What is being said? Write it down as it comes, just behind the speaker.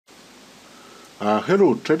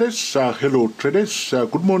Hello traders,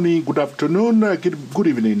 good morning, good afternoon, good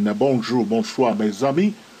evening, bonjour, bonsoir mes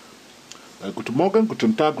amis, guten Morgen,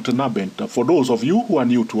 guten Tag, guten Abend. For those of you who are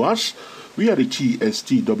new to us, we are the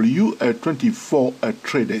TSTW24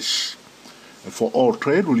 traders. For all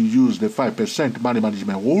trade, we'll use the 5% money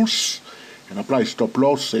management rules and apply stop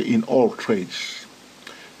loss in all trades.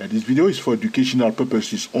 This video is for educational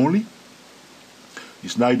purposes only.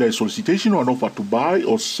 It's neither a solicitation or an offer to buy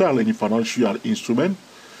or sell any financial instrument.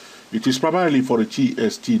 It is primarily for the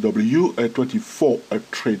TSTW24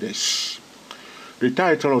 traders. The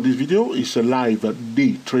title of this video is a live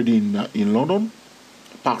day trading in London,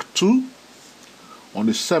 part 2, on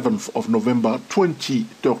the 7th of November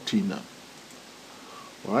 2013.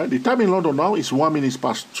 All right, the time in London now is 1 minute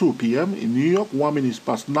past 2 p.m. In New York, 1 minute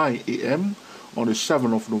past 9 a.m. on the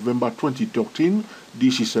 7th of November 2013.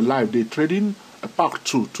 This is a live day trading. Part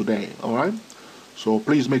 2 today, alright? So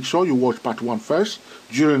please make sure you watch part 1 first.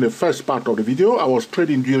 During the first part of the video, I was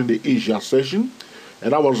trading during the Asia session,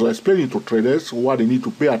 and I was explaining to traders what they need to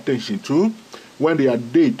pay attention to when they are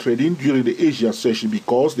day trading during the Asia session,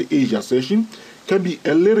 because the Asia session can be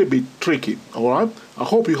a little bit tricky, alright? I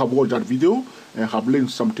hope you have watched that video and have learned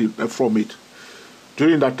something from it.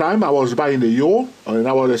 During that time, I was buying the euro, and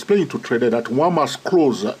I was explaining to traders that one must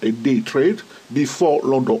close a day trade before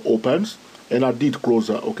London opens. And I did close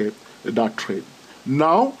that trade.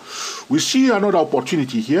 Now, we see another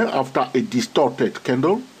opportunity here after a distorted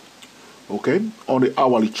candle, okay, on the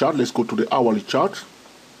hourly chart. Let's go to the hourly chart.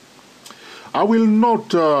 I will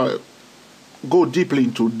not go deeply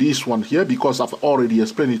into this one here because I've already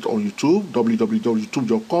explained it on YouTube,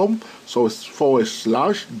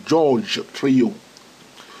 www.youtube.com/George Trio.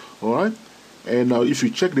 All right, and if you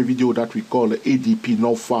check the video that we call ADP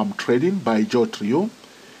No Farm Trading by George Trio,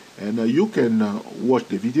 and you can watch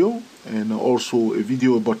the video, and also a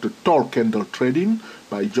video about the tall candle trading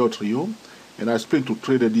by George Trio. And I explain to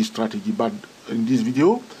traders this strategy, but in this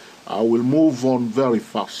video, I will move on very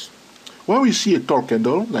fast. When we see a tall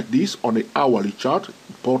candle like this on the hourly chart,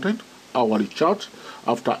 important hourly chart,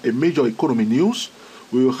 after a major economy news,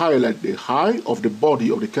 we will highlight the high of the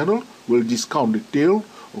body of the candle, we'll discount the tail,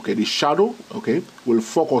 okay, the shadow, okay, we'll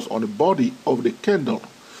focus on the body of the candle,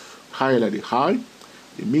 highlight the high,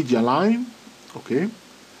 the median line, okay,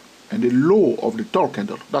 and the low of the tall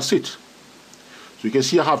candle. That's it. So you can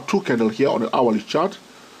see I have two candles here on the hourly chart.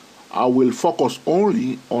 I will focus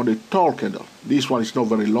only on the tall candle. This one is not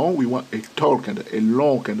very long. We want a tall candle, a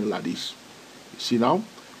long candle like this. You see now?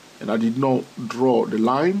 And I did not draw the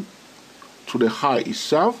line to the high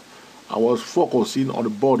itself. I was focusing on the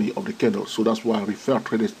body of the candle. So that's why I refer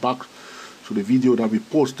traders back to the video that we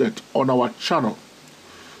posted on our channel.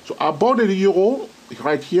 So I bought the euro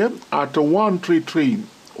right here at 133,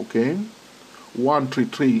 okay,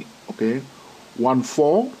 133, okay,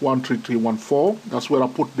 13314. That's where I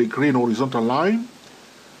put the green horizontal line.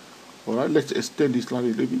 All right, let's extend this line a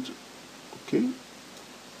little bit, okay.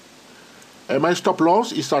 And my stop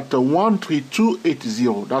loss is at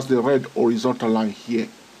 13280. That's the red horizontal line here.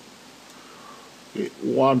 Okay,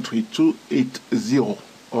 13280.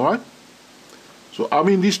 All right. So I'm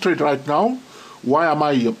in this trade right now. Why am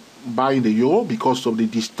I buying the euro? Because of the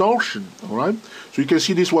distortion, all right? So you can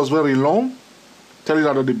see this was very long, telling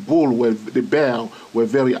that the bear were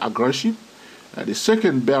very aggressive. The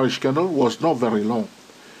second bearish candle was not very long.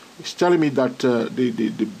 It's telling me that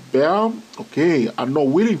the bear, okay, are not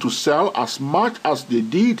willing to sell as much as they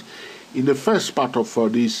did in the first part of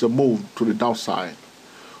this move to the downside.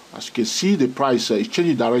 As you can see, the price is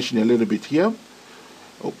changing direction a little bit here.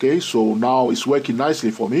 Okay, so now it's working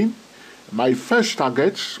nicely for me. My first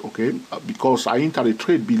target, okay, because I entered a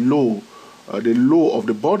trade below the low of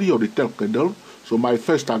the body of the tall candle, so my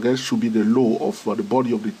first target should be the low of the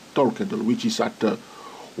body of the tall candle, which is at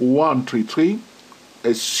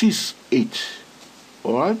 133.68.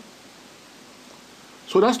 All right.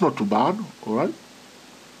 So that's not too bad. All right.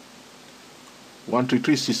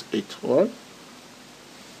 133.68. All right.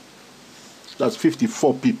 That's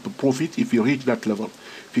 54 pip profit if you reach that level.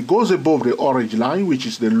 If it goes above the orange line, which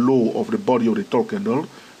is the low of the body of the tall candle,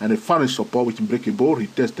 and the final support, which is breakable,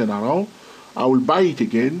 retest turn around, I will buy it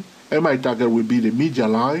again, and my target will be the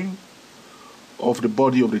median line of the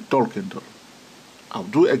body of the tall candle. I'll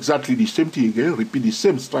do exactly the same thing again, repeat the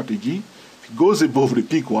same strategy. If it goes above the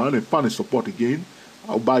peak one and final support again,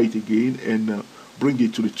 I'll buy it again and bring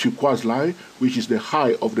it to the turquoise line, which is the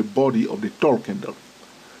high of the body of the tall candle.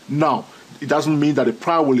 Now, it doesn't mean that the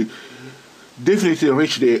price will definitely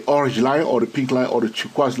reach the orange line or the pink line or the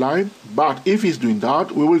turquoise line, but if it's doing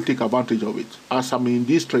that, we will take advantage of it. As I'm in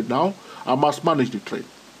this trade now, I must manage the trade.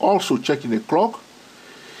 Also checking the clock.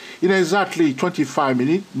 In exactly 25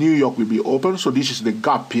 minutes, New York will be open. So this is the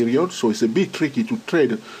gap period. So it's a bit tricky to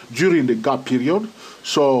trade during the gap period.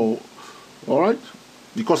 So, all right,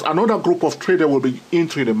 because another group of traders will be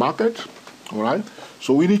entering the market. All right,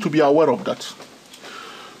 so we need to be aware of that.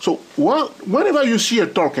 So whenever you see a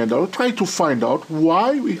tall candle, try to find out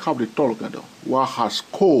why we have the tall candle. What has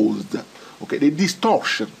caused, okay, the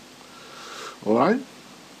distortion. All right.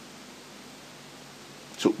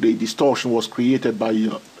 So the distortion was created by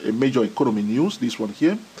a major economy news, this one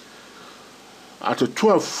here. At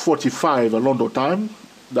 12:45 London time,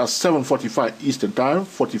 that's 7:45 Eastern time,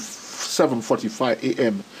 7:45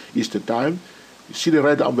 a.m. Eastern time. You see the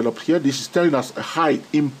red envelope here? This is telling us a high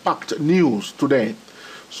impact news today.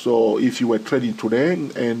 So if you were trading today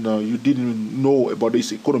and you didn't know about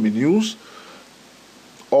this economy news,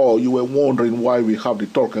 or you were wondering why we have the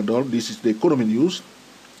tall candle, this is the economy news.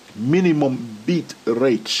 Minimum bid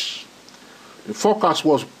rate. The forecast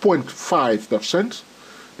was 0.5%.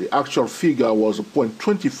 The actual figure was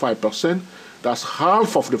 0.25%. That's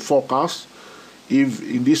half of the forecast. If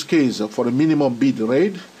in this case, for the minimum bid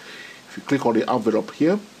rate, if you click on the envelope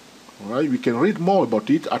here, all right, we can read more about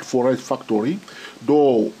it at Forex Factory.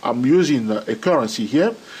 Though I'm using a currency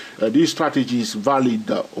here, this strategy is valid,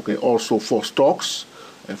 okay, also for stocks,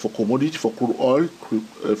 and for commodity, for crude oil,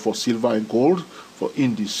 for silver and gold, for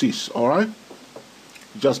indices. All right.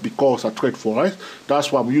 Just because I trade Forex,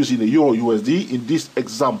 that's why I'm using the Euro USD in this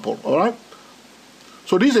example. All right.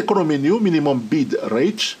 So this economy new minimum bid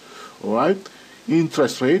rate, all right,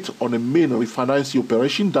 interest rate on a main refinancing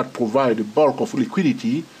operation that provide the bulk of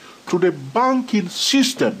liquidity to the banking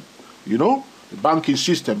system. You know, the banking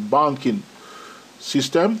system,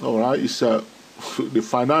 all right, is the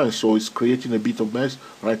finance, so it's creating a bit of mess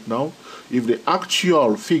right now. If the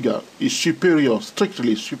actual figure is superior,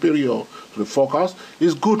 strictly superior to the forecast,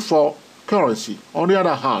 it's good for currency. On the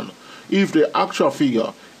other hand, if the actual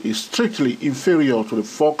figure is strictly inferior to the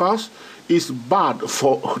forecast, it's bad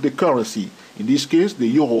for the currency. In this case, the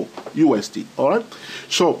Euro USD. All right.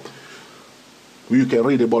 So you can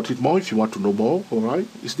read about it more if you want to know more. All right,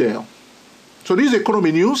 it's there. So this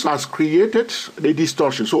economy news has created the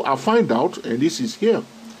distortion. So I find out, and this is here.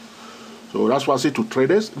 So that's why I say to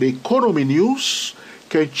traders, the economy news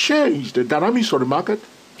can change the dynamics of the market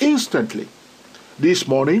instantly. This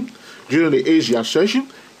morning, during the Asia session,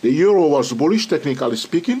 the euro was bullish, technically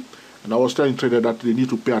speaking, and I was telling traders that they need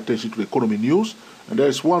to pay attention to the economy news. And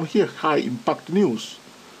there's one here, high impact news.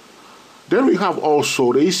 Then we have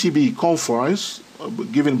also the ECB conference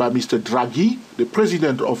given by Mr. Draghi, the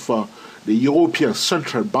president of the European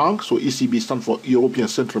Central Bank. So ECB stands for European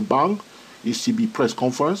Central Bank. ECB press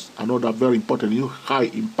conference, another very important news, high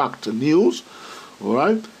impact news. All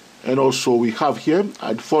right. And also we have here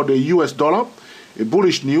for the US dollar, a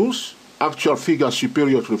bullish news, actual figure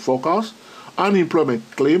superior to the forecast, unemployment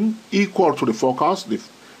claim equal to the forecast.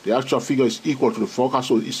 The actual figure is equal to the forecast,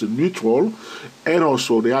 so it's neutral. And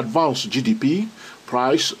also the advanced GDP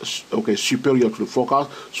price, okay, superior to the forecast.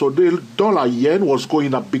 So the dollar yen was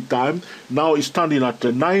going up big time. Now it's standing at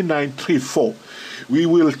 9934. We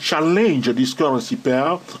will challenge this currency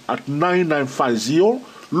pair at 9950,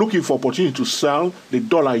 looking for opportunity to sell the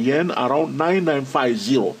dollar yen around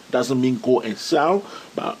 9950. Doesn't mean go and sell,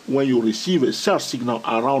 but when you receive a sell signal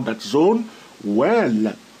around that zone,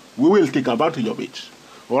 well, we will take advantage of it.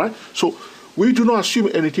 All right. So we do not assume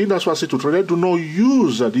anything. That's why I say to traders, do not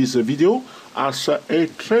use this video as a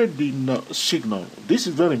trading signal. This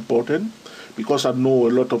is very important because I know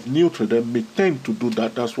a lot of new traders may tend to do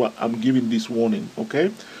that. That's why I'm giving this warning.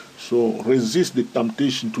 Okay. So resist the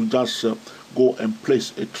temptation to just go and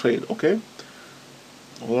place a trade. Okay.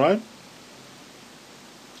 All right.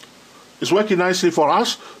 It's working nicely for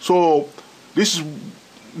us. So this is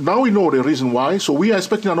now we know the reason why. So we are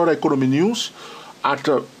expecting another economy news at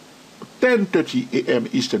 10:30 a.m.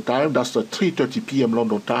 Eastern time. That's 3:30 p.m.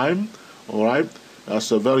 London time. All right.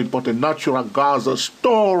 That's a very important natural gas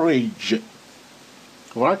storage.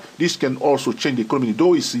 All right. This can also change the economy.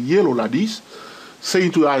 Though it's yellow like this,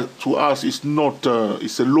 saying to us it's not.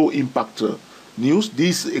 It's a low impact news.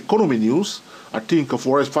 This economy news, I think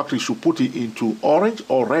Forex Factory should put it into orange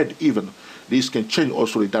or red even. This can change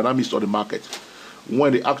also the dynamics of the market.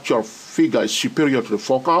 When the actual figure is superior to the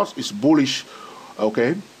forecast, it's bullish,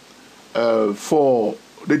 okay, for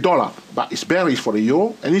the dollar, but it's bearish for the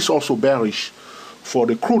euro, and it's also bearish for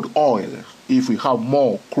the crude oil. If we have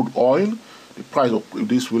more crude oil, the price of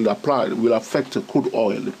this will affect the crude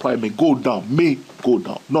oil. The price may go down,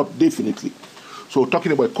 not definitely. So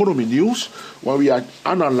talking about economy news, when we are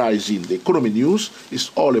analyzing the economy news,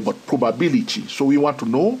 it's all about probability. So we want to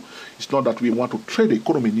know, it's not that we want to trade the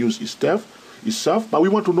economy news itself. itself, but we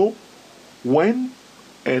want to know when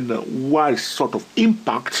and what sort of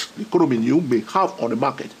impact the economy news may have on the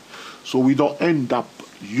market, so we don't end up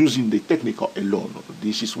using the technical alone.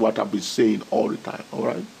 This is what I've been saying all the time. All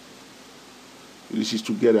right, this is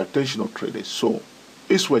to get the attention of traders. So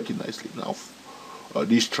it's working nicely now.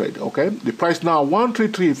 This trade, okay. The price now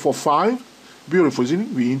 133.45. Beautiful, isn't it?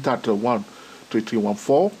 We entered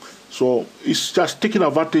 133.14. So it's just taking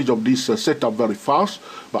advantage of this setup very fast.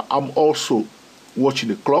 But I'm also watching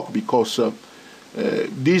the clock because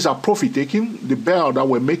these are profit taking. The bear that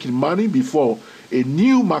were making money before a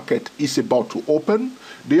new market is about to open,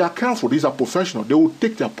 they are careful. These are professional. They will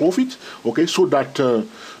take their profit, okay, so that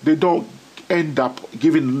they don't end up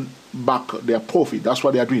giving back their profit. That's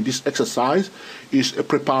why they are doing this exercise. Is a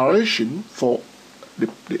preparation for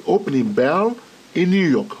the opening bell in New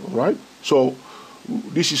York, right? So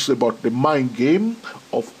this is about the mind game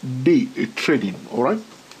of day trading, all right?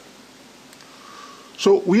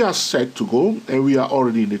 So we are set to go, and we are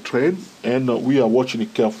already in the trade, and we are watching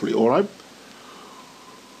it carefully, all right?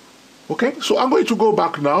 Okay, so I'm going to go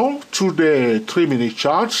back now to the 3-minute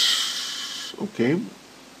charts, okay?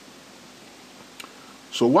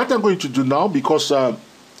 So what I'm going to do now, because I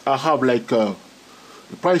have like the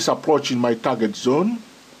price approaching my target zone,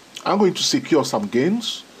 I'm going to secure some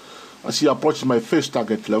gains. As he approaches my first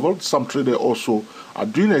target level, some traders also are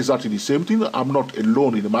doing exactly the same thing. I'm not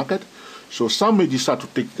alone in the market. So some may decide to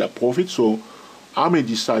take their profit. So I may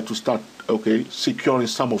decide to start, okay, securing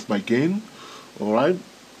some of my gain, all right?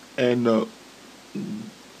 And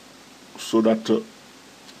so that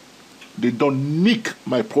they don't nick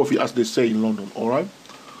my profit, as they say in London, all right?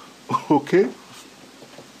 Okay.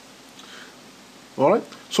 All right.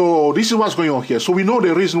 So this is what's going on here. So we know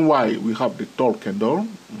the reason why we have the tall candle,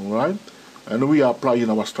 all right? And we are applying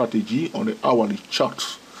our strategy on the hourly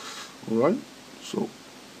charts, all right?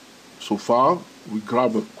 So far, we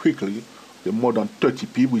grab quickly the more than 30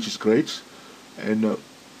 p, which is great. And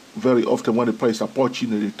very often when the price is approaching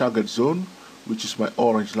the target zone, which is my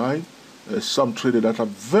orange line, some traders that are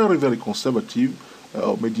very, very conservative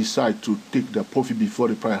may decide to take their profit before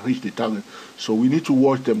the price reach the target. So we need to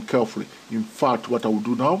watch them carefully. In fact, what I will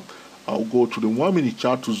do now, I'll go to the 1-minute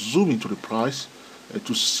chart to zoom into the price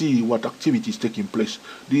to see what activity is taking place.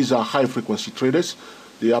 These are high frequency traders.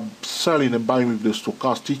 They are selling and buying with the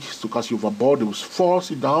stochastic overbought. They will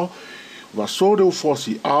force it down. So they will force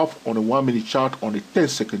it up on a 1-minute chart on a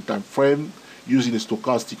 10-second time frame using the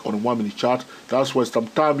stochastic on a 1-minute chart. That's why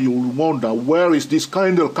sometimes you will wonder, where is this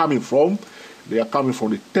candle coming from? They are coming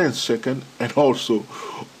from the 10-second and also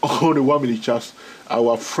on the 1-minute charts.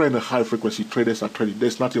 Our friend high frequency traders are trading.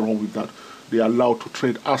 There's nothing wrong with that. They are allowed to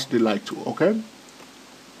trade as they like to, okay?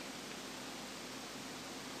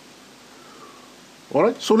 All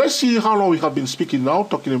right, so let's see how long we have been speaking now,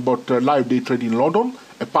 talking about live day trading in London,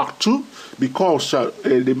 part 2, because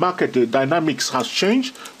the market dynamics has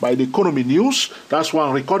changed by the economy news. That's why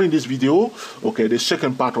I'm recording this video, okay, the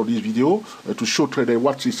second part of this video, to show traders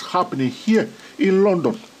what is happening here in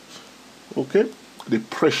London. Okay, the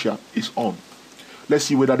pressure is on. Let's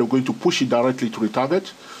see whether they're going to push it directly to the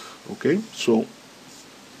target. Okay, so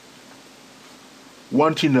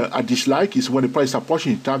one thing I dislike is when the price is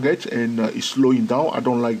approaching the target and it's slowing down. I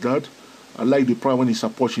don't like that. I like the price when it's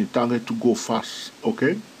approaching the target to go fast.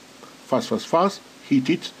 Okay, fast, hit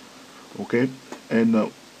it. Okay, and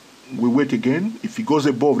we wait again. If it goes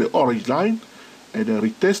above the orange line and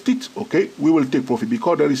retest it, okay, we will take profit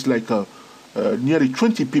because there is like nearly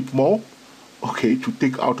 20 pip more, okay, to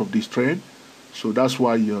take out of this trend. So that's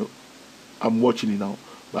why I'm watching it now.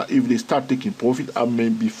 But if they start taking profit, I may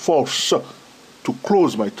be forced to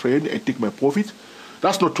close my trade and take my profit.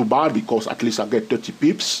 That's not too bad because at least I get 30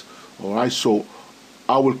 pips. All right, so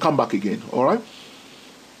I will come back again. All right.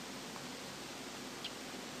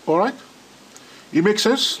 All right. It makes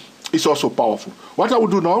sense. It's also powerful. What I will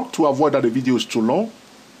do now to avoid that the video is too long,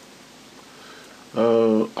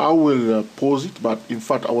 I will pause it. But in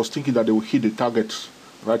fact, I was thinking that they will hit the target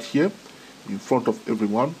right here in front of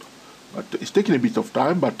everyone. But it's taking a bit of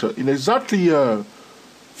time. But in exactly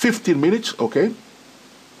 15 minutes, okay,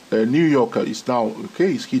 New York is now,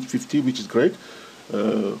 okay, it's hit 50, which is great.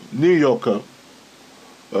 New York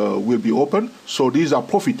will be open. So these are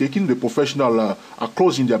profit taking. The professional are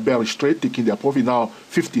closing their bearish trade, taking their profit now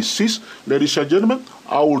 56. Ladies and gentlemen,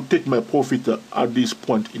 I will take my profit at this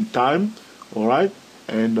point in time, all right,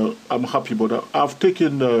 and I'm happy about that. I've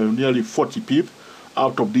taken nearly 40 pip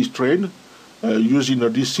out of this trade using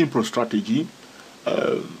this simple strategy.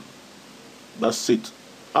 That's it.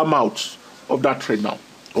 I'm out of that trade now.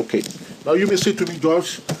 Okay. Now you may say to me,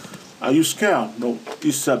 George, are you scared? No,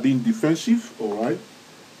 it's being defensive, all right?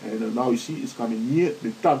 And now you see it's coming near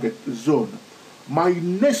the target zone. My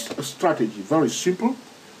next strategy, very simple,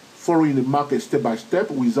 following the market step by step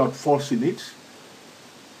without forcing it.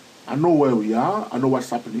 I know where we are, I know what's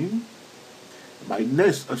happening. My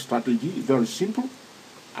next strategy is very simple.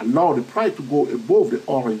 Allow the price to go above the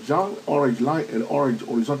orange line and orange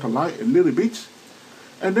horizontal line a little bit,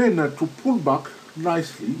 and then to pull back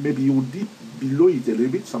nicely. Maybe you will dip below it a little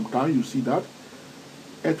bit. Sometimes you see that,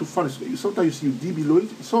 and to find sometimes you see you dip below it.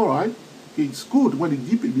 It's all right. Okay, it's good when you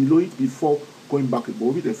dip below it before going back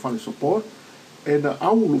above it and find support. And I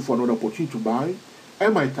will look for another opportunity to buy,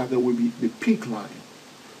 and my target will be the pink line.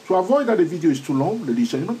 To avoid that the video is too long,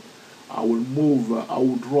 ladies and gentlemen, I will move. I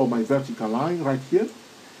will draw my vertical line right here.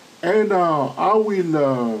 And I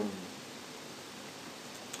will,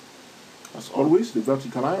 as always, the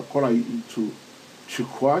vertical line, I color it into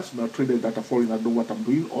turquoise. Now, traders that are following, I know what I'm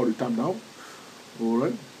doing all the time now. All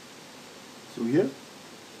right. So here,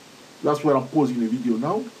 that's where I'm pausing the video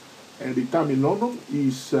now. And the time in London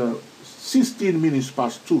is 16 minutes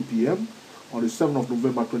past 2 p.m. on the 7th of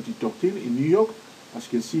November 2013 in New York. As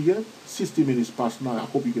you can see here, 60 minutes past 9. I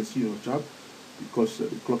hope you can see your chart because the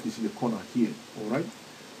clock is in the corner here. All right.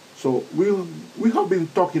 So we have been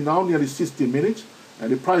talking now nearly 60 minutes,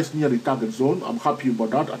 and the price near the target zone. I'm happy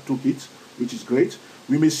about that. I took it, which is great.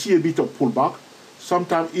 We may see a bit of pullback.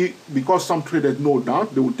 Sometimes, because some traders know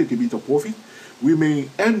that, they will take a bit of profit. We may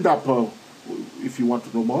end up, if you want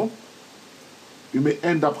to know more, we may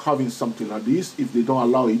end up having something like this if they don't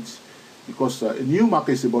allow it, because a new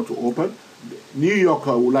market is about to open. New York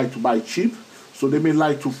would like to buy cheap, so they may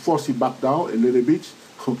like to force it back down a little bit,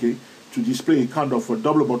 okay, to display a kind of a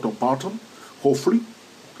double bottom pattern, hopefully.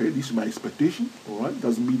 Okay, this is my expectation. All right,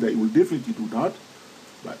 doesn't mean that it will definitely do that,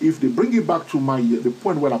 but if they bring it back to my the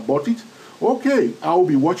point where I bought it, okay, I will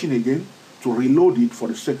be watching again to reload it for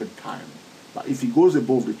the second time. But if it goes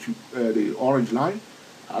above the orange line,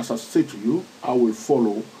 as I said to you, I will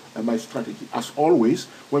follow my strategy. As always,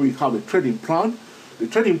 when we have a trading plan, the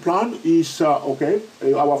trading plan is okay.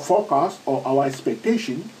 Our forecast or our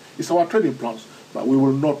expectation is our trading plans. But we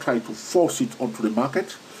will not try to force it onto the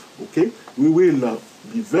market, okay? We will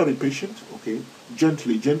be very patient, okay?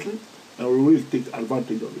 Gently, and we will take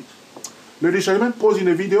advantage of it. Ladies and gentlemen, pausing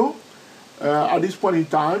the video at this point in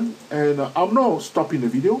time, and I'm not stopping the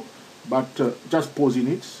video, but just pausing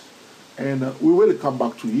it, and we will come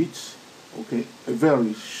back to it, okay,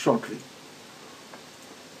 very shortly.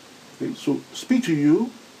 Okay, so speak to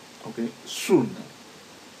you, okay, soon.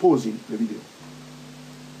 Pausing the video.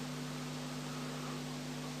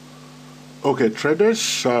 Okay,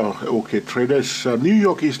 traders. New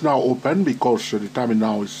York is now open because the time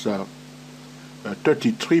now is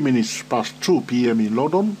 33 minutes past 2 p.m. in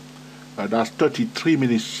London. That's 33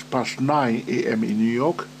 minutes past 9 a.m. in New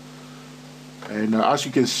York. And as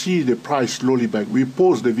you can see, the price slowly back. We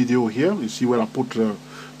pause the video here. You see where I put the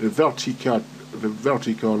vertical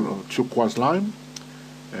turquoise line,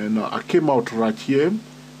 and I came out right here,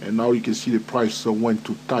 and now you can see the price went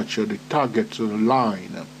to touch the target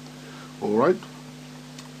line. All right.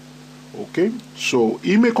 Okay, so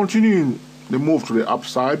it may continue the move to the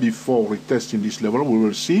upside before retesting this level. We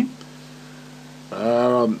will see.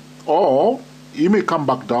 Or it may come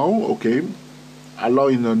back down. Okay,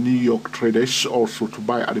 allowing the New York traders also to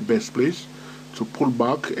buy at the best place, to pull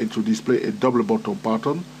back and to display a double bottom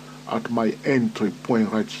pattern at my entry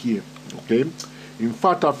point right here. Okay, in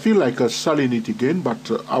fact, I feel like selling it again,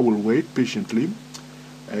 but I will wait patiently,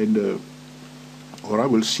 and or I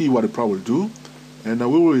will see what the price will do, and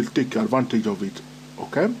we will take advantage of it.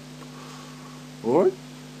 Okay, all right.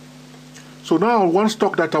 So now one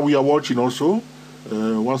stock that we are watching also.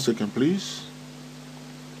 1 second, please.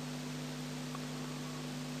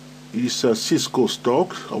 Is a Cisco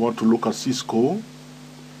stock. I want to look at Cisco.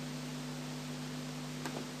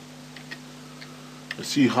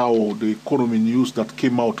 See how the economy news that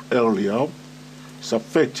came out earlier is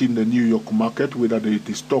affecting the New York market, whether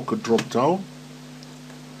the stock dropped down.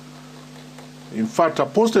 In fact, I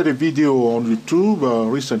posted a video on YouTube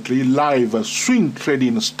recently, live swing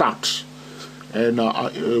trading stocks, and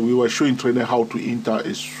we were showing traders how to enter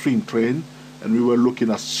a swing trade, and we were looking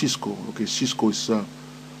at Cisco. Okay, Cisco is, in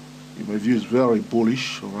my view, is very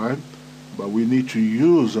bullish. All right, but we need to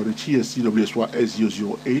use the TSCWSY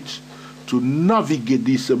S008 to navigate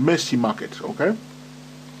this messy market. Okay.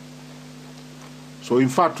 So in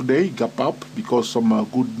fact today gap up because some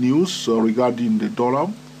good news regarding the dollar.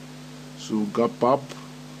 So gap up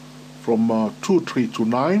from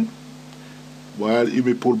 2.329, while it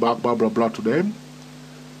may pull back blah blah blah today,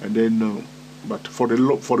 and then but for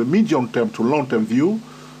the medium term to long term view,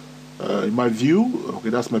 In my view, okay,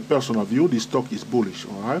 that's my personal view, the stock is bullish,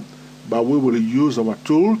 all right? But we will use our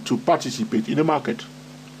tool to participate in the market.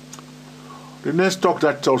 The next stock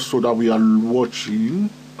that also that we are watching,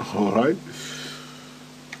 all right,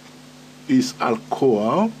 is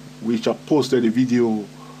Alcoa, which I posted a video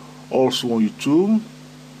also on YouTube.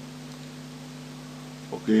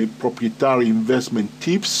 Okay, proprietary investment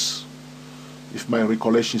tips, if my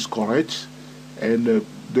recollection is correct, and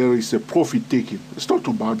there is a profit taking. It's not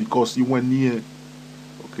too bad because it went near,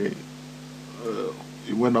 okay,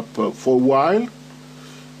 it went up for a while.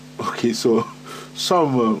 Okay, so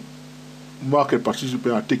some market participants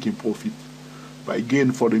are taking profit, but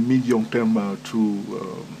again for the medium term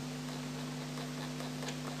to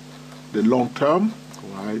the long term,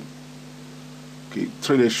 right? Okay,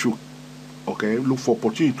 traders should look for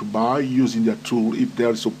opportunity to buy using their tool if there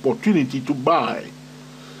is opportunity to buy.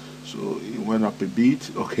 So it went up a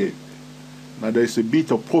bit. Okay, now there is a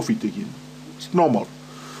bit of profit taking. It's normal,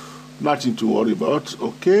 nothing to worry about.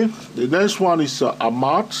 Okay, the next one is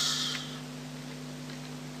Amat.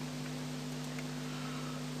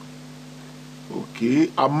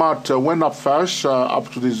 Okay, Amat went up first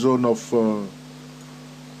up to the zone of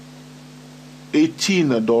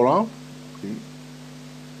 $18. Okay.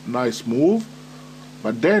 Nice move,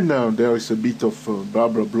 but then there is a bit of blah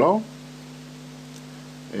blah blah,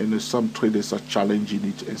 and some traders are challenging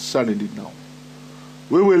it and selling it now.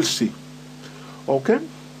 We will see. Okay,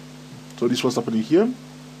 so this was happening here.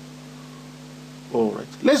 All right,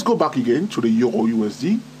 let's go back again to the Euro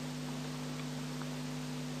USD.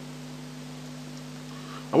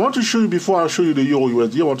 I want to show you, before I show you the Euro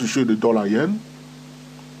USD, I want to show you the dollar yen,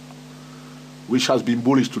 which has been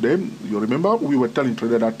bullish today. You remember we were telling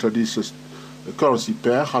traders that this currency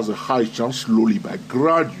pair has a high chance, slowly but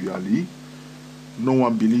gradually. No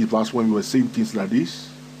one believed us when we were saying things like this,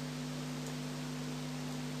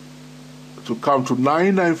 to come to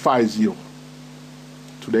 9950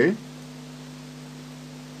 today.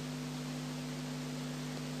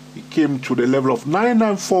 It came to the level of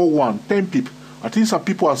 9941. 10 people. I think some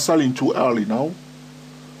people are selling too early now,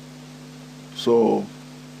 so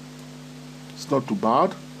it's not too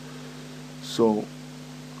bad. So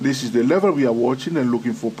this is the level we are watching and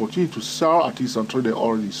looking for opportunity to sell. At least some trader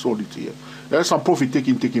already sold it here. There's some profit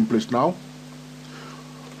taking place now.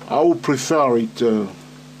 I would prefer it to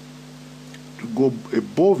go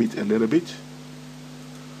above it a little bit,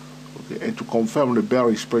 okay, and to confirm the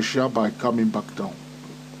bearish pressure by coming back down,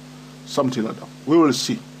 something like that. We will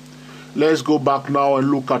see. Let's go back now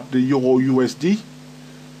and look at the Euro USD,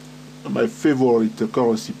 my favorite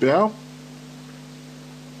currency pair.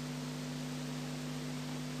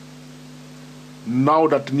 Now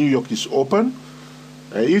that New York is open,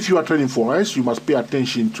 if you are trading Forex, you must pay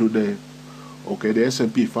attention to the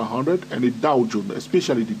S&P 500 and the Dow Jones,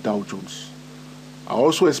 especially the Dow Jones. I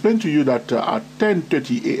also explained to you that at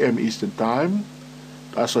 10:30 a.m. Eastern Time,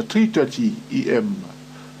 that's a 3:30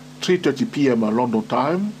 p.m. London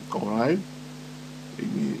time, all right,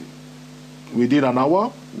 within an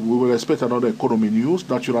hour, we will expect another economy news,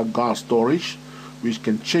 natural gas storage, which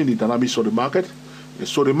can change the dynamics of the market.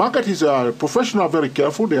 So the market is professional, very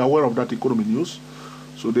careful. They are aware of that economy news,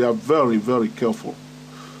 so they are very, very careful.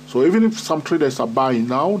 So even if some traders are buying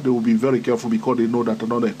now, they will be very careful because they know that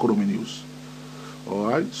another economy news. All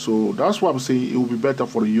right, so that's why I'm saying it will be better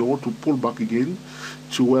for the euro to pull back again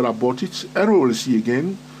to where I bought it, and we will see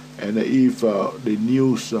again. And if the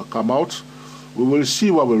news come out, we will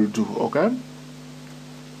see what we'll do. Okay.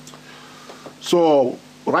 So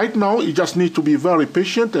right now, you just need to be very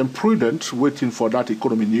patient and prudent, waiting for that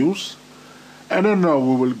economy news, and then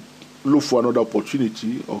we will look for another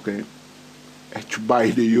opportunity, okay, to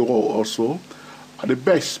buy the euro also at the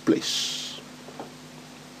best place.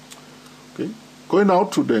 Okay, going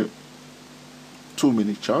out to the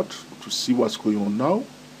 2-minute chart to see what's going on now.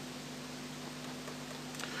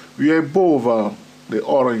 We are above the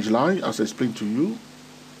orange line, as I explained to you.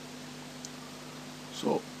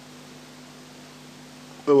 So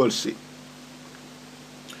we will see.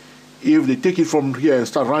 If they take it from here and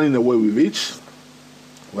start running away with it,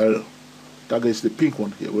 well, that is the pink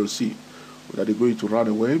one here. We'll see whether they're going to run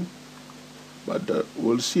away, but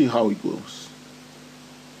we'll see how it goes.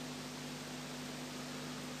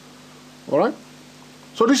 All right.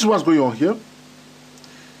 So this is what's going on here.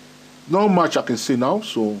 Not much I can say now,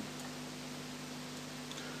 so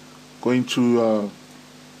going to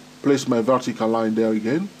place my vertical line there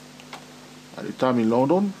again. At the time in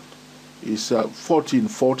London is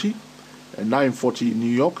 14:40 and 9:40 in New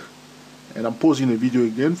York, and I'm pausing the video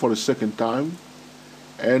again for the second time,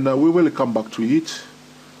 and we will come back to it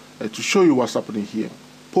to show you what's happening here.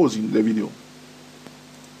 Pausing the video.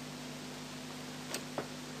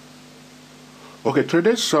 Okay,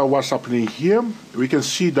 traders, what's happening here? We can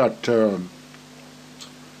see that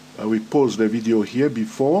we paused the video here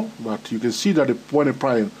before, but you can see that when the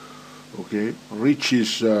price, okay,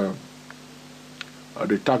 reaches the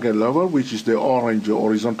target level, which is the orange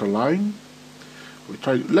horizontal line.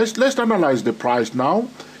 Let's analyze the price now.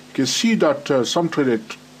 You can see that some traders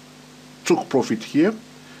took profit here,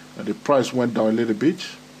 and the price went down a little bit.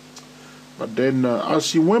 But then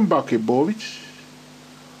as he went back above it,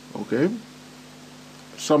 okay,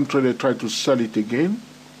 some traders tried to sell it again,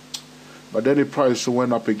 but then the price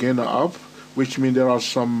went up again, which means there are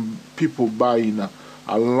some people buying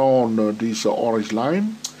along this orange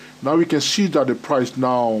line. Now we can see that the price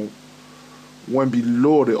now went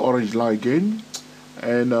below the orange line again,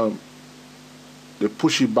 and they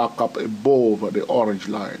push it back up above the orange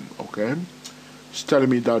line. Okay, it's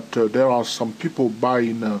telling me that there are some people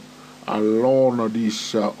buying along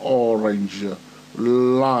this orange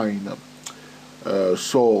line.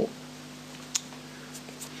 So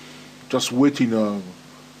just waiting,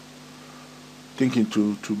 thinking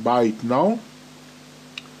to buy it now.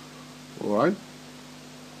 All right,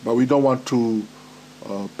 but we don't want to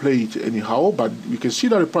play it anyhow. But you can see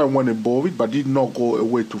that the price went above it, but did not go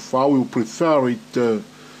away too far. We would prefer it to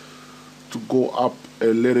go up a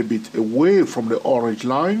little bit away from the orange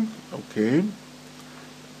line. Okay,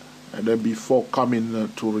 and then before coming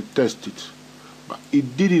to retest it, but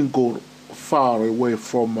it didn't go far away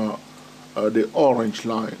from the orange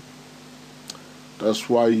line. That's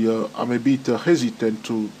why I'm a bit hesitant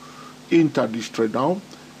to enter this trade now,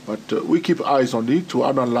 but we keep eyes on it to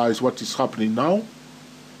analyze what is happening now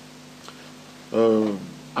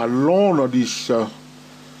along this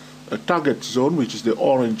target zone, which is the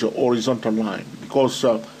orange horizontal line, because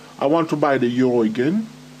I want to buy the euro again.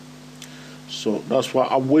 So that's why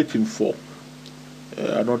I'm waiting for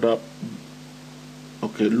another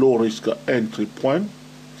low risk entry point,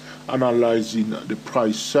 analyzing the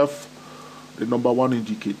price self, the number one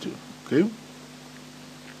indicator. Okay,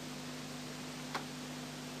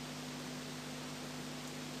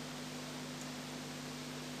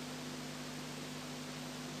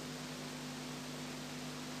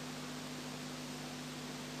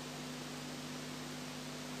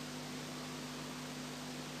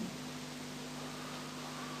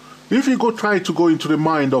 if you try to go into the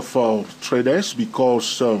mind of traders,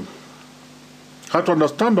 because have to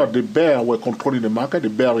understand that the bear were controlling the market, the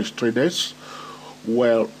bearish traders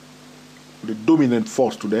were the dominant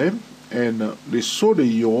force to them, and they saw the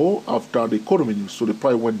euro after the economy news, so the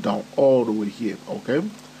price went down all the way here. Okay,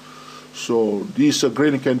 so this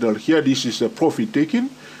green candle here, this is a profit taking,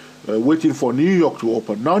 waiting for New York to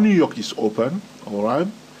open. Now New York is open. All right,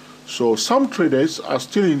 so some traders are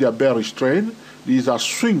still in their bearish trend. These are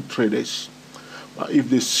swing traders. If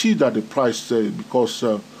they see that the price, because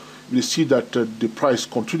they see that the price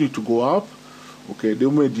continue to go up, okay, they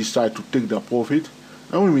may decide to take their profit,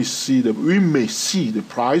 and we may see the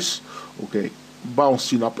price, okay,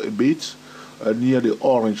 bouncing up a bit near the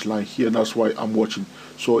orange line here. That's why I'm watching.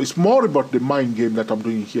 So it's more about the mind game that I'm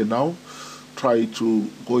doing here now. Try to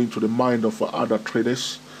go into the mind of other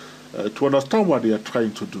traders to understand what they are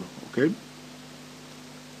trying to do. Okay.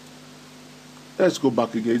 Let's go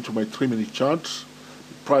back again to my 3-minute chart.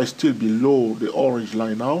 The price still below the orange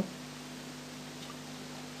line now.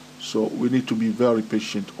 So we need to be very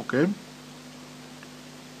patient, okay?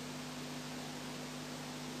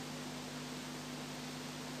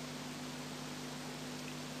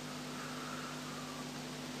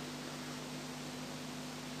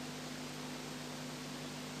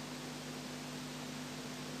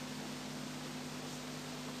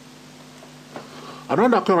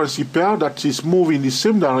 Another currency pair that is moving in the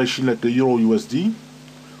same direction like the Euro USD.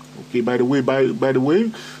 Okay, by the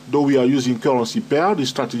way, though we are using currency pair, the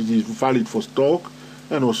strategy is valid for stock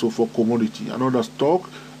and also for commodity. Another stock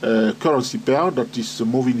currency pair that is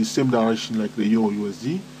moving in the same direction like the Euro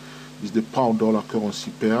USD is the pound dollar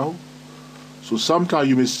currency pair. So sometimes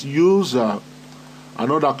you may use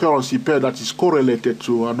another currency pair that is correlated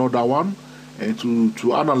to another one, and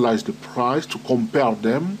to analyze the price, to compare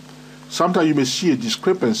them. Sometimes you may see a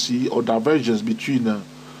discrepancy or divergence between a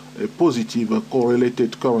positive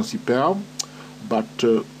correlated currency pair, but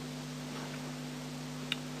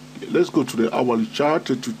let's go to the hourly chart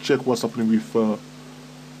to check what's happening with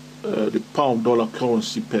the pound dollar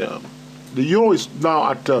currency pair. The euro is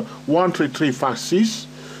now at 13356,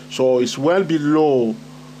 so it's well below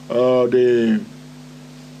the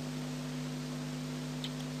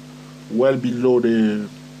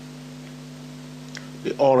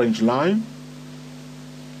orange line.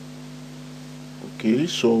 Okay,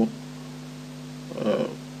 so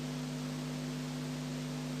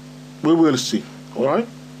We will see. All right,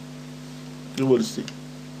 we will see.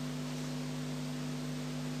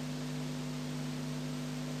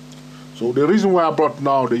 So the reason why I brought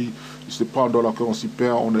now is the pound dollar currency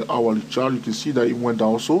pair on the hourly chart. You can see that it went down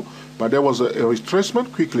also, but there was a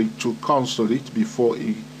retracement quickly to cancel it before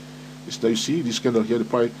it. You see this candle here, the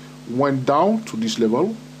price went down to this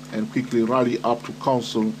level and quickly rally up to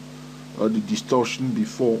cancel the distortion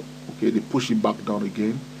before. Okay, they push it back down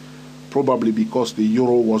again, probably because the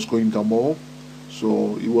euro was going down more.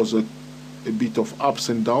 So it was a bit of ups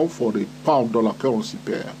and down for the pound dollar currency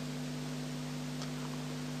pair.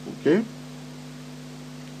 Okay.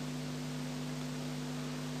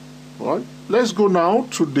 All right. Let's go now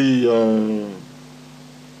to the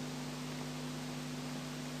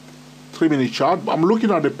 3-minute chart. I'm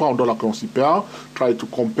looking at the pound dollar currency pair. Try to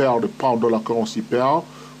compare the pound dollar currency pair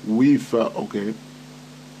with okay,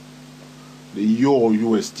 the euro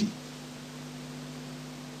USD.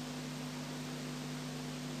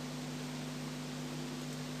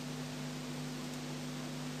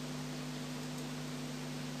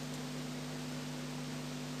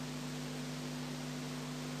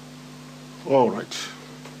 All right.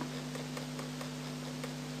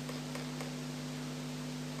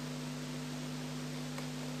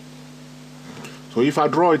 So if I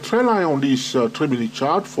draw a trend line on this 3-minute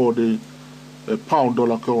chart for the pound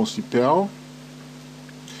dollar currency pair,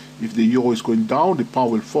 if the euro is going down, the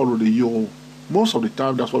pound will follow the euro. Most of the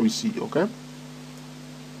time, that's what we see, okay?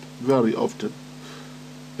 Very often.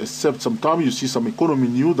 Except sometimes you see some economy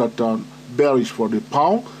news that are bearish for the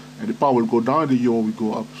pound, and the pound will go down and the euro will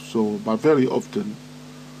go up. So, but very often,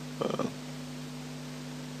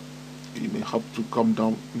 you may have to come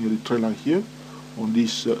down near the trend line here on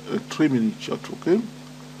this 3-minute chart, okay?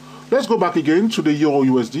 Let's go back again to the euro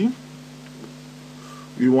USD.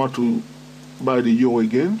 We want to buy the euro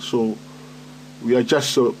again, so we are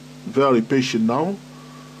just very patient now.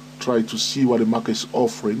 Try to see what the market is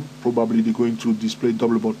offering. Probably they're going to display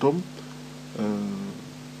double bottom.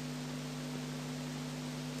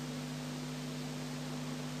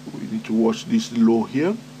 We need to watch this low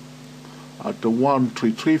here at the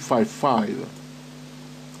 13355.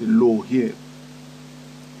 The low here,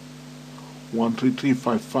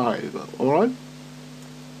 13355. All right,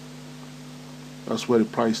 that's where the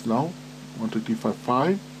price now,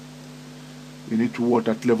 13355. We need to watch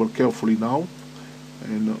that level carefully now,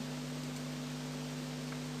 and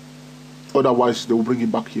otherwise they will bring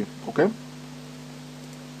it back here. Okay.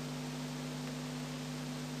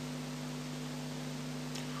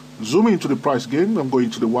 Zooming into the price again, I'm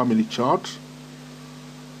going to the 1-minute chart.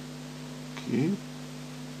 Okay.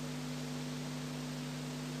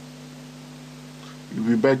 It will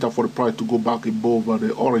be better for the price to go back above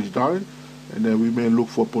the orange line, and then we may look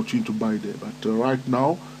for opportunity to buy there. But right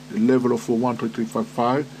now, the level of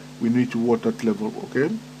 13355, we need to watch that level.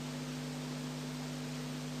 Okay.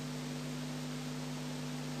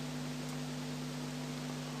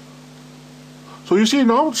 So you see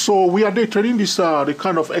now, so we are day trading. This the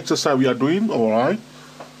kind of exercise we are doing. All right.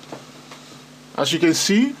 As you can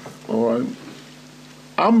see, all right,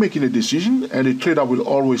 I'm making a decision, and the trader will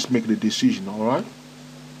always make the decision. All right.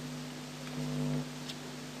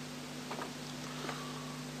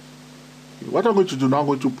 What I'm going to do now, I'm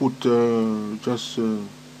going to put just a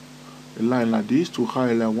line like this to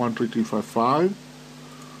highlight 13355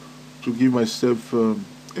 to give myself a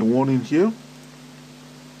warning here.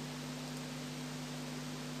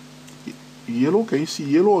 Yellow, can you see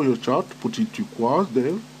yellow on your chart? Put it turquoise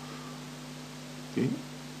there. Okay.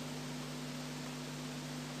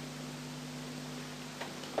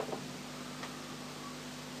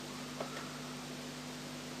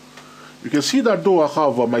 You can see that though I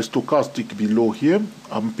have my stochastic below here,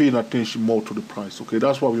 I'm paying attention more to the price. Okay,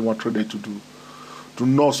 that's what we want trader to do. Do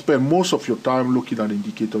not spend most of your time looking at the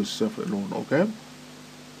indicator itself alone. Okay.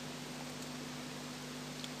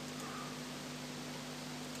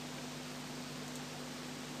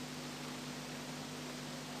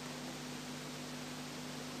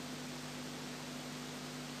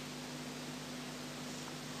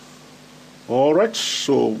 Alright,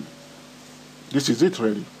 so this is it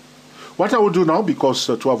really. What I will do now, because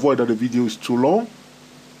to avoid that the video is too long,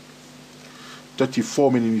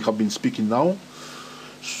 34 minutes we have been speaking now,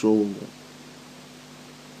 so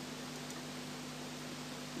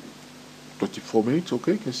 34 minutes,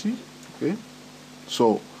 okay, can you see? Okay,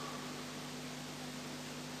 so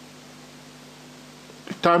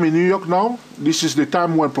the time in New York now, this is the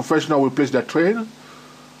time when professionals will place their trade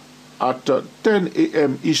at 10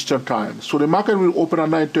 a.m. Eastern time. So the market will open at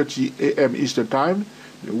 9:30 a.m. Eastern time.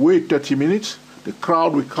 Wait 30 minutes. The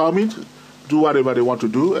crowd will come in, do whatever they want to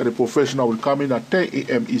do, and the professional will come in at 10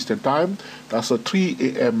 a.m. Eastern Time. That's a 3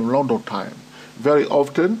 a.m. London time. Very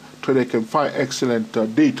often, trader can find excellent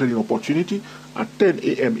day trading opportunity at 10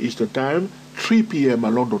 a.m. Eastern Time, 3 p.m.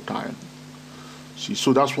 London time. See,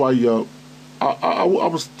 so that's why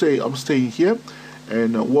I'm staying here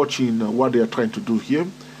and watching what they are trying to do here,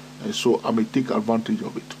 and so I may take advantage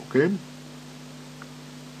of it. Okay.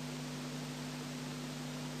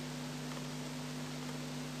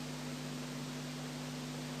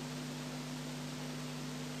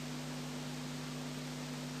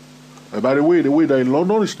 By the way, the weather in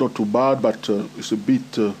London is not too bad, but it's a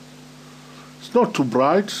bit, it's not too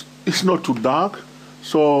bright, it's not too dark,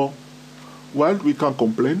 so, well, we can't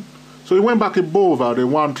complain. So it went back above the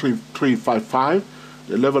 13355,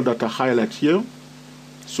 the level that I highlight here.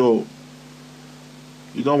 So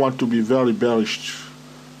you don't want to be very bearish,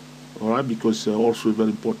 all right, because also a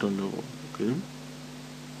very important level, okay.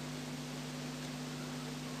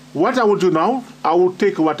 What I will do now, I will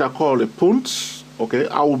take what I call a punt. Okay,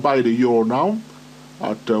 I will buy the euro now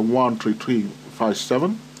at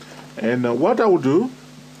 13357, and what I will do,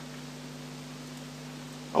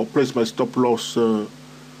 I'll place my stop loss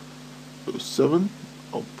 7.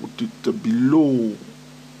 I'll put it below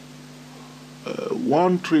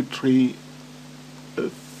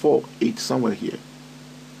 13348, somewhere here.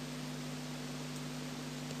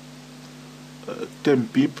 10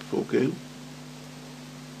 pip, okay.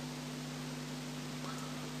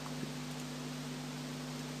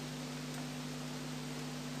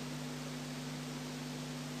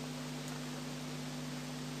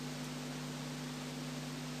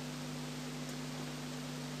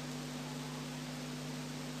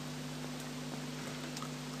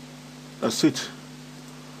 That's it.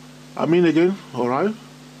 I'm in again, alright.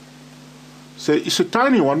 So it's a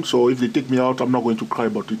tiny one, so if they take me out, I'm not going to cry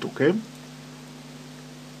about it, okay?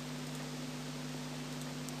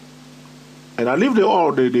 And I leave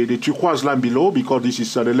the turquoise line below because this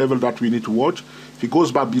is the level that we need to watch. If it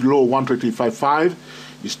goes back below 13355,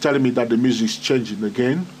 it's telling me that the music is changing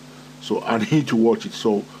again. So I need to watch it.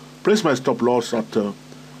 So place my stop loss at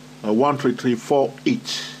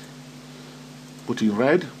 13348. Put in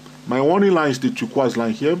red. My warning line is the turquoise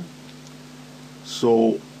line here.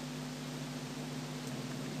 So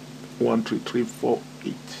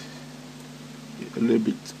 13348. A little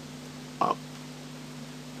bit up.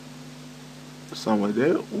 Somewhere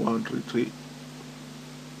there.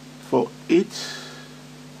 13348.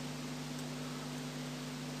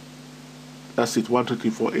 That's it.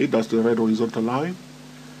 13348. That's the red horizontal line.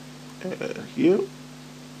 Here.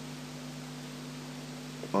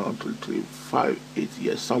 13358,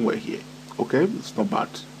 yes, somewhere here. Okay, it's not bad.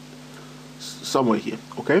 Somewhere here.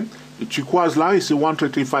 Okay, the turquoise line is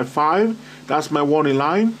 13355. That's my warning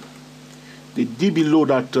line. The D below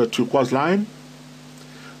that turquoise line,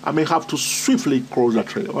 I may have to swiftly cross that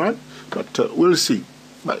trade. All right, but we'll see.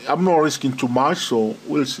 I'm not risking too much, so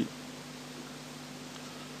we'll see.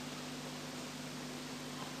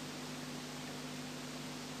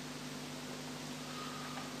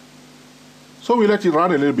 So we let it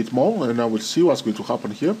run a little bit more, and I will see what's going to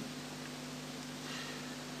happen here.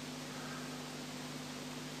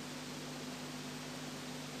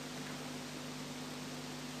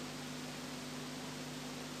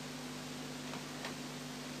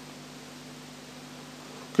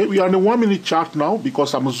 Okay, we are on the 1 minute chart now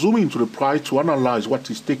because I'm zooming into the price to analyze what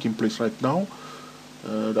is taking place right now.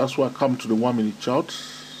 That's why I come to the 1 minute chart.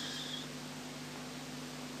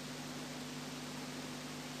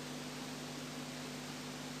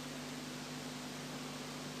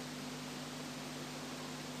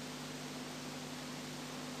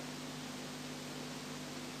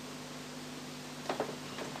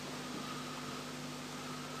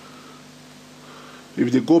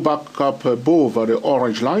 If they go back up above the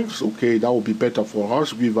orange lines, okay, that will be better for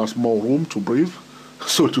us, give us more room to breathe,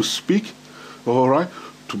 so to speak, all right,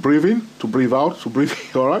 to breathe in, to breathe out, to breathe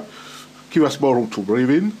in, all right, give us more room to breathe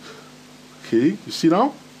in. Okay, you see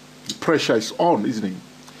now, the pressure is on, isn't it?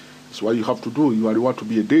 That's what you have to do. You want to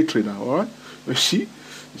be a day trader, all right? You see,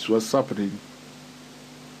 it's what's happening.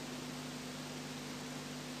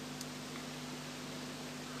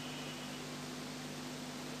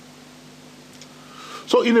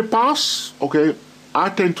 So in the past, okay, I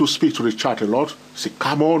tend to speak to the chart a lot, say,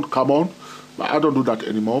 come on, come on. But I don't do that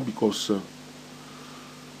anymore because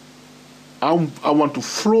I want to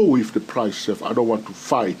flow with the price. I don't want to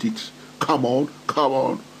fight it. Come on, come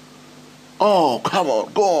on. Oh, come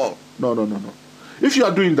on, go on. No, no, no, no. If you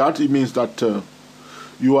are doing that, it means that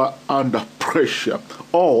you are under pressure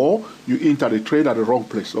or you enter the trade at the wrong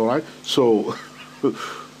place, all right? So,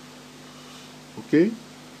 okay.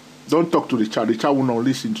 Don't talk to the chart. The chart will not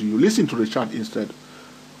listen to you. Listen to the chart instead.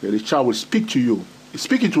 Okay, the chart will speak to you. It's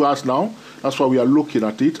speaking to us now. That's why we are looking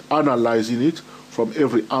at it, analyzing it from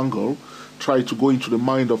every angle. Try to go into the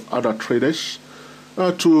mind of other traders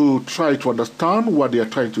to try to understand what they are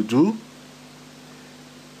trying to do.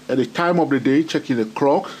 At the time of the day, checking the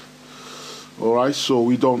clock. All right, so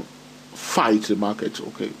we don't fight the market.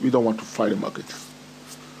 Okay, we don't want to fight the market.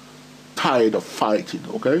 Tired of fighting.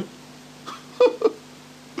 Okay.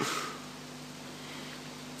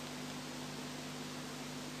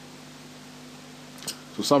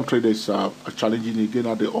 So some traders are challenging again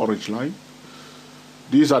at the orange line.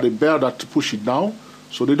 These are the bear that push it down.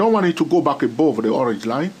 So they don't want it to go back above the orange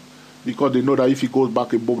line, because they know that if it goes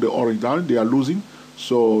back above the orange line, they are losing.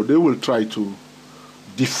 So they will try to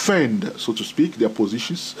defend, so to speak, their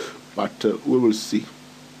positions. But we will see.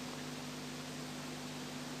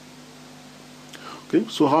 Okay,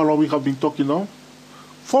 so how long we have been talking now?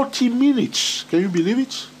 40 minutes. Can you believe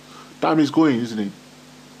it? Time is going, isn't it?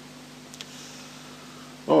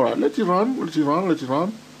 All right, let it run, let it run, let it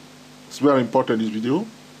run. It's very important, this video,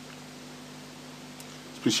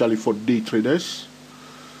 especially for day traders,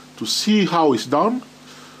 to see how it's done,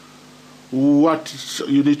 what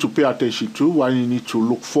you need to pay attention to, what you need to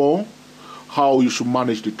look for, how you should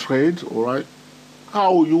manage the trade, all right,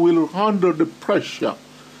 how you will handle the pressure,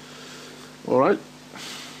 all right.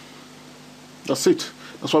 That's it.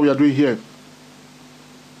 That's what we are doing here.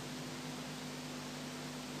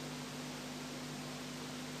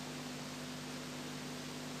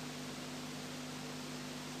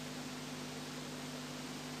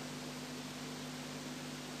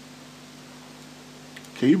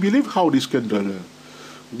 Can you believe how this candle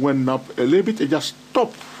went up a little bit and just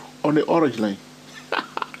stopped on the orange line?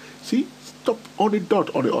 See? Stop on the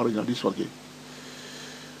dot on the orange line. This one here.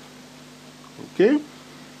 Okay?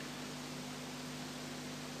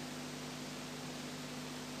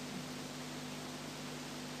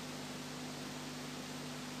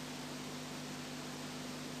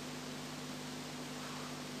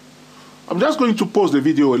 I'm just going to pause the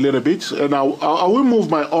video a little bit, and I will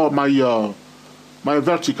move my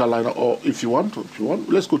vertical line, or if you want,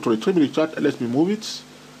 let's go to the 3-minute chart and let me move it.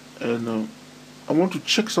 And I want to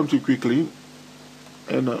check something quickly,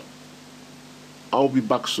 and I'll be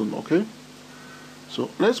back soon. Okay, so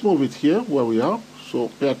let's move it here where we are. So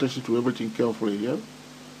pay attention to everything carefully here.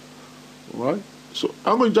 All right, so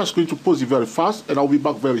I'm just going to pause it very fast, and I'll be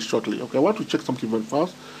back very shortly. Okay, I want to check something very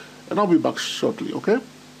fast, and I'll be back shortly. Okay,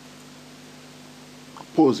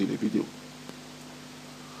 pausing the video.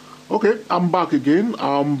 Okay, I'm back again.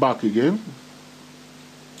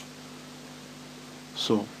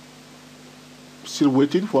 So, still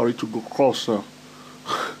waiting for it to go across, all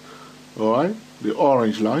right, the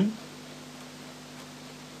orange line.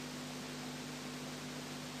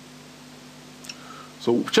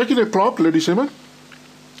 So, checking the clock, ladies and gentlemen.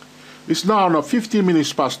 It's now 15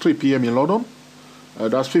 minutes past 3 p.m. in London.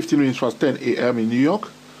 That's 15 minutes past 10 a.m. in New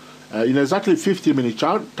York. In exactly 15 minutes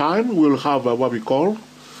time, we'll have what we call,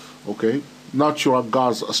 okay, natural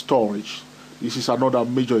gas storage. This is another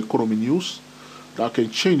major economy news that can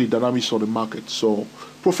change the dynamics of the market. So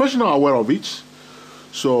professionals are aware of it.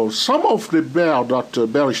 So some of the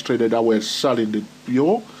bearish traders that were selling the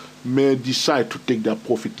PO may decide to take their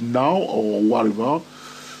profit now or whatever,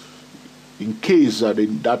 in case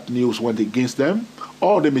that news went against them,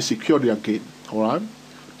 or they may secure their gain. All right.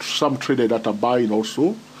 Some traders that are buying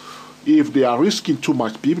also, if they are risking too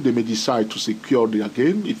much people, they may decide to secure their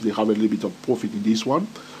gain if they have a little bit of profit in this one.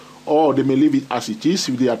 Or they may leave it as it is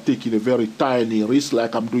if they are taking a very tiny risk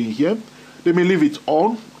like I'm doing here. They may leave it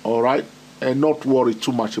on, all right, and not worry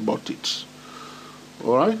too much about it.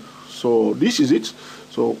 All right, so this is it.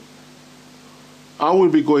 So I will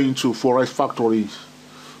be going to Forex Factory,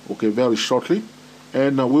 okay, very shortly.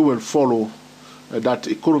 And we will follow that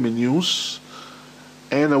economy news.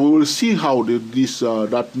 And we will see how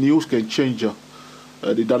that news can change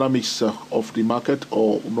the dynamics of the market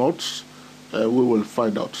or not. We will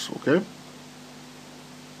find out, okay?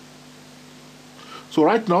 So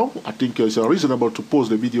right now, I think it's reasonable to pause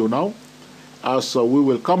the video now, as we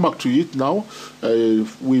will come back to it now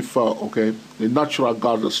with, okay, the natural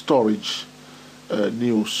gas storage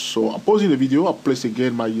news. So I'm pausing the video. I'll place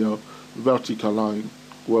again my vertical line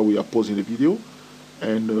where we are pausing the video.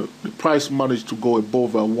 And the price managed to go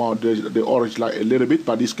above the orange line a little bit,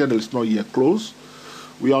 but this candle is not yet closed.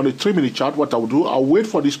 We are on the 3-minute chart. What I'll do, I'll wait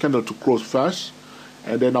for this candle to close first,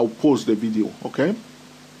 and then I'll pause the video, okay?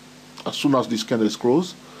 As soon as this candle is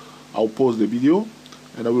closed, I'll pause the video,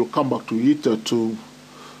 and I will come back to it to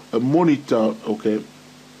monitor, okay,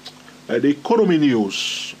 the economy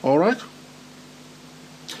news, all right?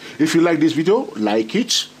 If you like this video, like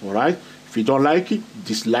it, all right? If you don't like it,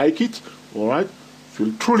 dislike it, all right? If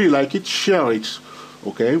you truly like it, share it,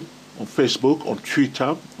 okay? On Facebook, on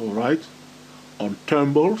Twitter, all right? On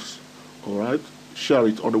Tumblr, all right? Share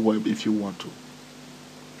it on the web if you want to.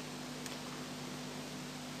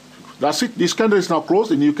 That's it. This candle is now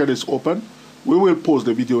closed. The new candle is open. We will pause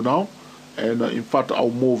the video now. And in fact,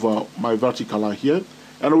 I'll move my vertical line here.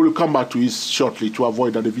 And I will come back to it shortly to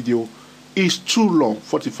avoid that the video is too long.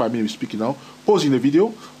 45 minutes speaking now. Pausing the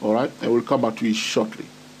video. All right. And we'll come back to it shortly.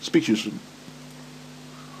 Speak to you soon.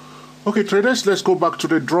 Okay, traders, let's go back to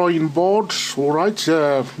the drawing board. All right.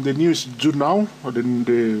 The news due now.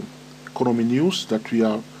 The economy news that we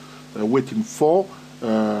are waiting for.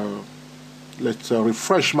 Let's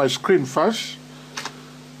refresh my screen first.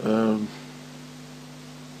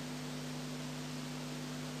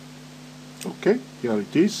 Okay, here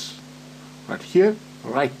it is. Right here,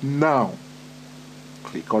 right now.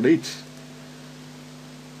 Click on it.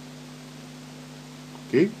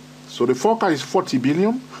 Okay, so the forecast is 40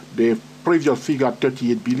 billion. The previous figure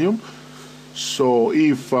 38 billion. So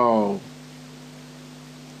if the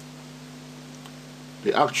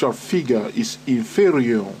actual figure is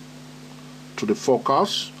inferior to the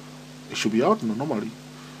forecast, it should be out normally.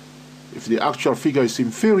 If the actual figure is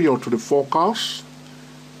inferior to the forecast,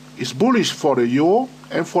 it's bullish for the euro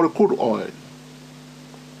and for the crude oil.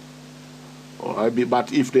 All right,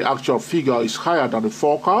 but if the actual figure is higher than the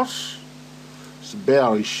forecast, it's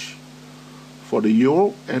bearish for the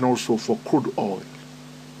euro and also for crude oil.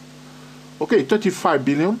 Okay, 35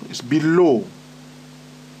 billion is below.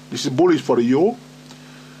 This is bullish for the euro.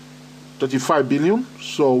 35 billion,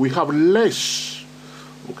 so we have less,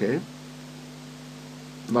 okay,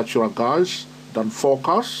 natural gas than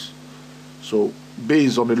forecast. So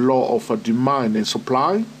based on the law of demand and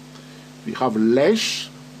supply, we have less,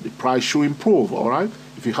 the price should improve, all right?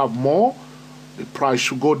 If you have more, the price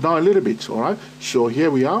should go down a little bit, all right? So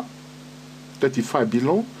here we are, 35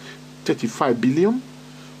 billion,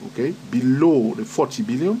 okay, below the 40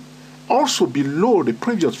 billion, also below the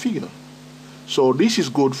previous figure. So this is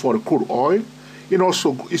good for the crude oil.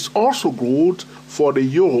 It's also good for the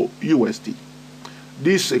euro USD.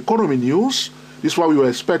 This economy news, this is what we were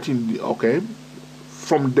expecting, okay,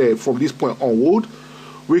 from this point onward.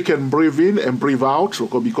 We can breathe in and breathe out,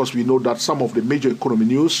 okay, because we know that some of the major economy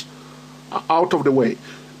news are out of the way.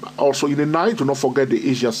 Also in the night, do not forget the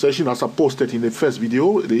Asia session, as I posted in the first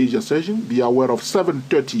video, the Asia session. Be aware of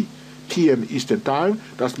 7:30 p.m. Eastern time.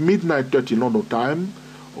 That's midnight 30 London time,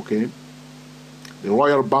 okay. The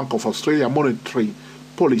Royal Bank of Australia monetary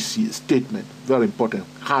policy statement, very important,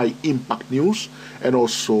 high impact news. And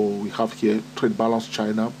also we have here trade balance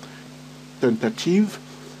China tentative,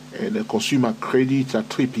 and consumer credit at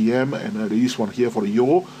 3 p.m. and this one here for the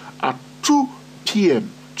euro at 2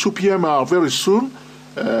 p.m. 2 p.m. Very soon.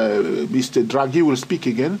 Mr. Draghi will speak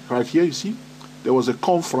again right here. You see, there was a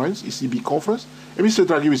conference, ECB conference, and Mr.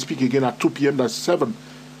 Draghi will speak again at 2 p.m. That's 7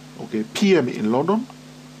 p.m. in London.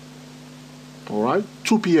 All right,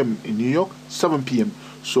 2 p.m. in New York, 7 p.m.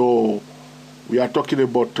 So we are talking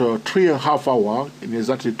about 3.5 hours, in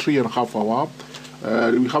exactly 3.5 hours.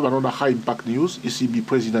 We have another high impact news. ECB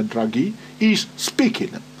President Draghi is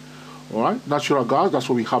speaking. All right, natural gas, that's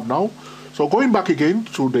what we have now. So going back again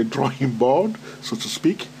to the drawing board, so to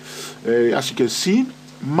speak, as you can see,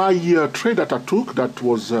 my trade that I took, that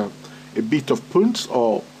was a bit of punts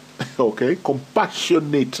or okay,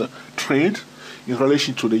 compassionate trade in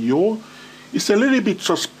relation to the euro. It's a little bit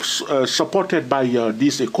supported by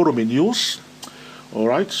this economy news. All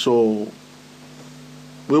right, so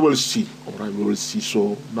we will see. All right, we will see.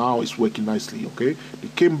 So now it's working nicely. Okay,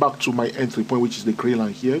 it came back to my entry point, which is the green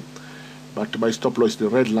line here, but my stop loss is the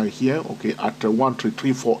red line here. Okay, at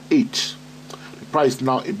 13348. The price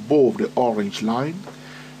now above the orange line,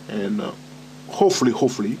 and hopefully,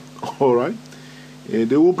 all right,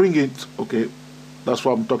 they will bring it. Okay, that's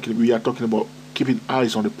what I'm talking. We are talking about keeping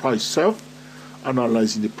eyes on the price itself,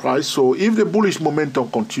 analyzing the price. So if the bullish momentum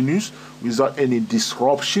continues without any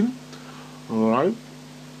disruption, all right,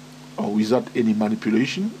 or without any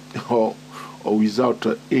manipulation, or without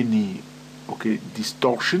any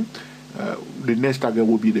distortion, the next target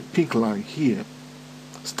will be the pink line here,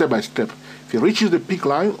 step by step. If it reaches the pink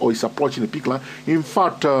line or is approaching the pink line, in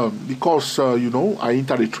fact, because I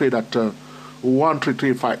entered the trade at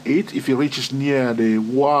 13358. If it reaches near the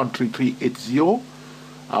 13380,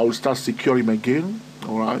 I will start securing my gain.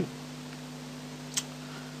 All right,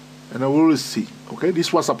 and I will see. Okay, this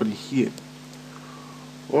is what's happening here.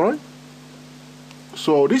 All right,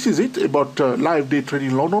 so this is it about live day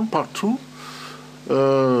trading in London part 2.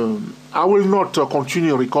 I will not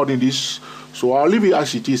continue recording this So I'll leave it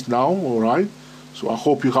as it is now, all right? So I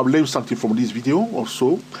hope you have learned something from this video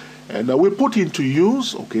also. And we'll put into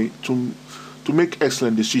use, okay, to make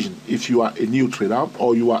excellent decision. If you are a new trader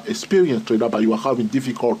or you are experienced trader but you are having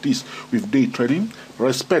difficulties with day trading,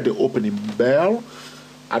 respect the opening bell,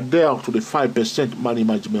 adhere to the 5% money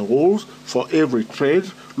management rules for every trade.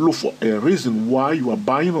 Look for a reason why you are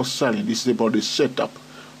buying or selling. This is about the setup.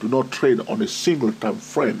 Do not trade on a single time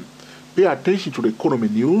frame. Pay attention to the economy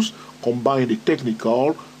news, combine the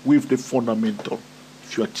technical with the fundamental.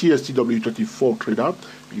 If you are TSTW34 trader,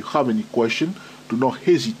 if you have any question, do not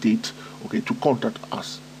hesitate, okay, to contact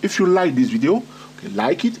us. If you like this video, okay,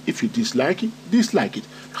 like it. If you dislike it, dislike it.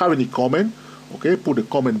 Have any comment, okay, put a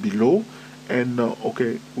comment below, and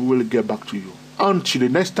okay, we will get back to you. Until the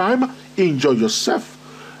next time, enjoy yourself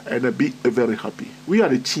and be very happy. We are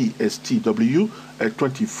the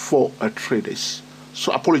TSTW24 traders.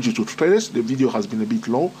 So apologies to traders, the video has been a bit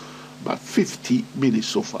long, but 50 minutes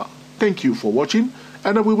so far. Thank you for watching,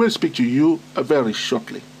 and we will speak to you very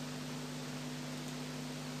shortly.